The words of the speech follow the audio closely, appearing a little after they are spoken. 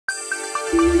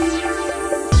The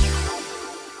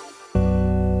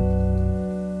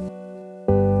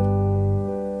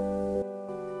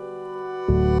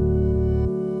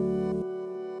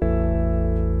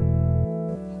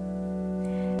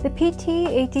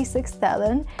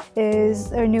PT-AT6000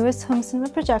 is our newest home cinema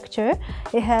projector.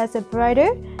 It has a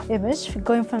brighter image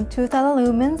going from 2000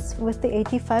 lumens with the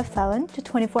AT5000 to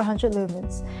 2400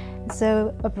 lumens.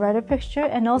 So a brighter picture,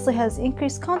 and also has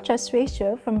increased contrast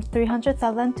ratio from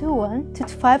 300,000 to 1 to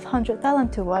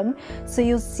 500,000 to 1. So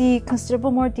you'll see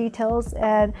considerable more details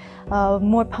and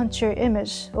more punchier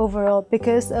image overall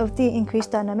because of the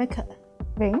increased dynamic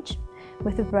range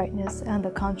with the brightness and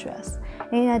the contrast.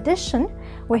 In addition,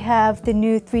 we have the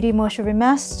new 3D motion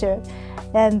remaster,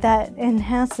 and that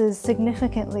enhances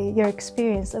significantly your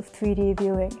experience of 3D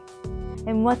viewing.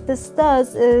 And what this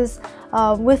does is,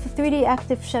 with the 3D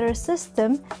active shutter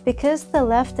system, because the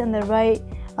left and the right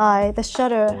eye, the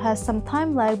shutter has some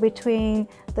time lag between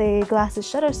the glasses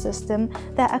shutter system,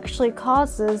 that actually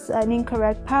causes an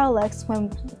incorrect parallax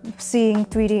when seeing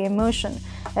 3D in motion.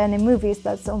 And in movies,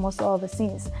 that's almost all the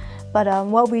scenes. But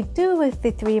what we do with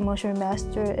the 3D motion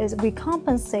remaster is we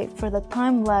compensate for the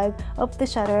time lag of the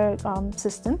shutter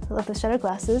system, of the shutter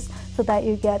glasses, so that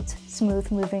you get smooth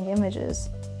moving images.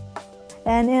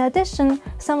 And in addition,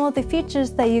 some of the features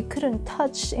that you couldn't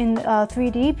touch in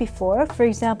 3D before, for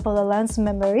example, the lens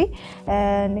memory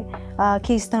and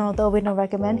keystone, although we don't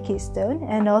recommend keystone,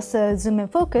 and also zoom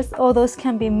and focus, all those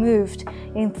can be moved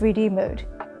in 3D mode.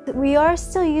 We are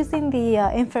still using the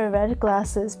infrared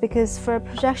glasses because for a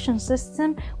projection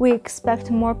system, we expect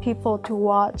more people to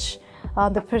watch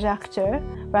the projector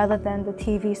rather than the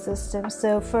TV system.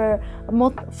 So for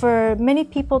many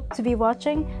people to be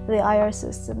watching, the IR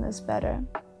system is better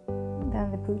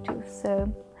than the Bluetooth.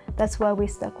 So that's why we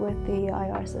stuck with the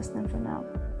IR system for now.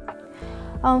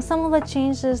 Some of the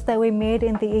changes that we made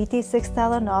in the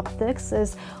AT6000 optics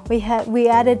is we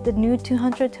added the new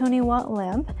 220 watt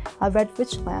lamp, a red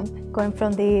witch lamp, going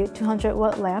from the 200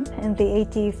 watt lamp in the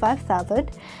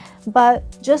AT5000. But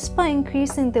just by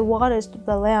increasing the wattage of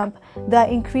the lamp,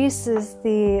 that increases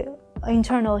the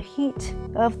internal heat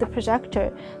of the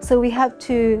projector. So we have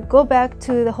to go back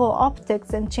to the whole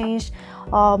optics and change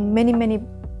many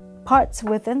parts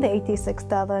within the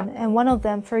AT6000, and one of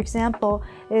them, for example,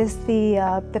 is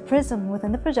the prism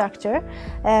within the projector.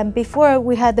 And before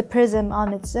we had the prism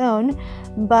on its own,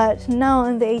 but now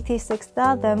in the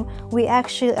AT6000 we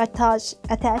actually attach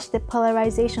the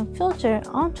polarization filter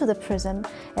onto the prism,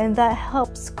 and that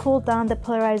helps cool down the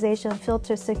polarization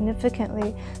filter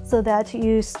significantly so that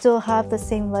you still have the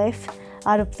same life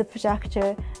out of the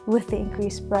projector with the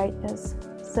increased brightness.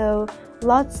 So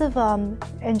lots of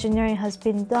engineering has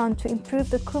been done to improve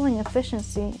the cooling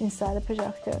efficiency inside the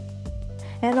projector.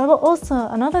 And also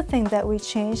another thing that we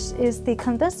changed is the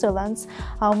condenser lens.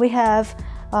 We have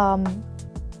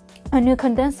a new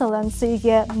condenser lens, so you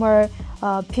get more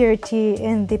purity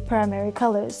in the primary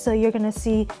colors. So you're going to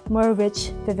see more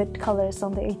rich, vivid colors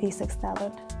on the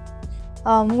AT6000.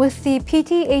 With the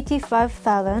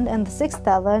PT-AT5000 and the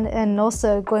 6000, and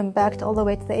also going back all the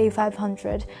way to the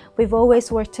A500, we've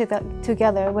always worked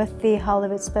together with the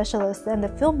Hollywood specialists and the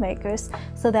filmmakers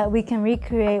so that we can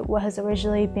recreate what has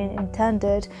originally been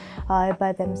intended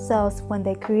by themselves when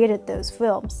they created those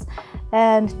films.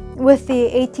 And with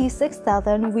the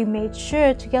AT6000, we made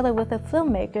sure together with the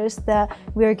filmmakers that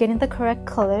we are getting the correct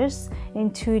colors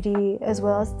in 2D as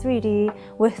well as 3D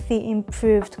with the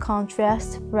improved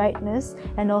contrast, brightness,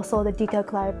 and also the detail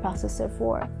clarity processor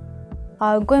 4.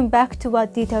 Going back to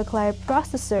what detail clarity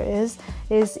processor is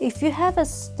if you have a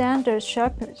standard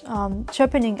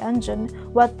sharpening engine,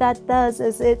 what that does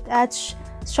is it adds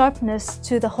sharpness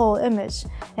to the whole image.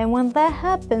 And when that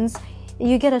happens,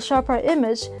 you get a sharper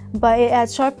image, but it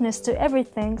adds sharpness to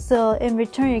everything, so in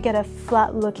return you get a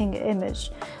flat looking image.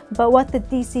 But what the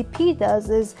DCP does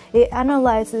is it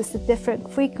analyzes the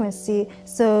different frequency,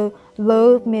 so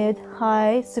low, mid,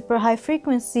 high, super high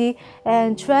frequency,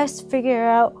 and tries to figure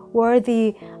out where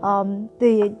the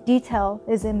detail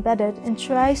is embedded, and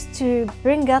tries to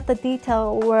bring out the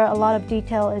detail where a lot of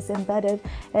detail is embedded,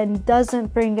 and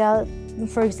doesn't bring out,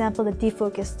 for example, the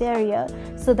defocused area,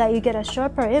 so that you get a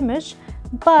sharper image,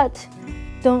 but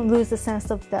don't lose the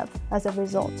sense of depth as a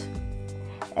result.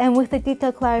 And with the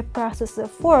detail clarity processor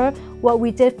 4, what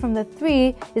we did from the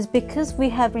 3 is because we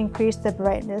have increased the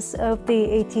brightness of the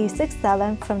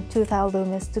AT6000 from 2000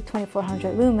 lumens to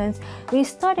 2400 lumens, we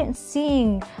started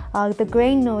seeing the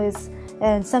grain noise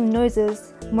and some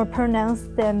noises more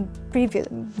pronounced than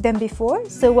before.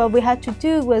 So what we had to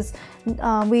do was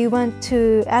we went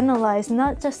to analyze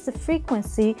not just the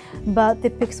frequency, but the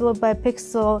pixel by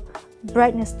pixel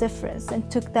brightness difference and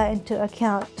took that into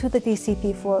account to the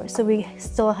DCP-4, so we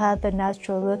still had the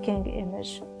natural looking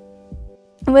image.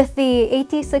 With the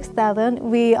AT6000,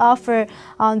 we offer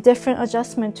different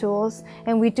adjustment tools,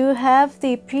 and we do have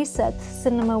the preset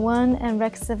Cinema 1 and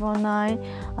Rec 709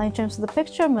 in terms of the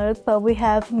picture mode, but we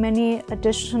have many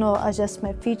additional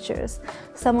adjustment features.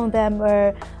 Some of them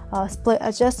are split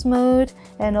adjust mode,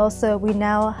 and also we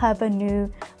now have a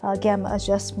new gamma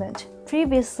adjustment.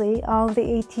 Previously on the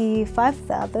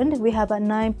AT5000, we have a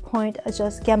 9-point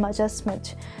gamma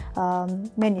adjustment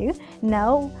menu.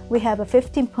 Now we have a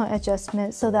 15-point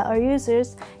adjustment so that our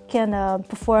users can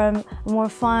perform more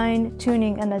fine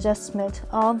tuning and adjustment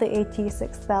on the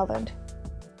AT6000.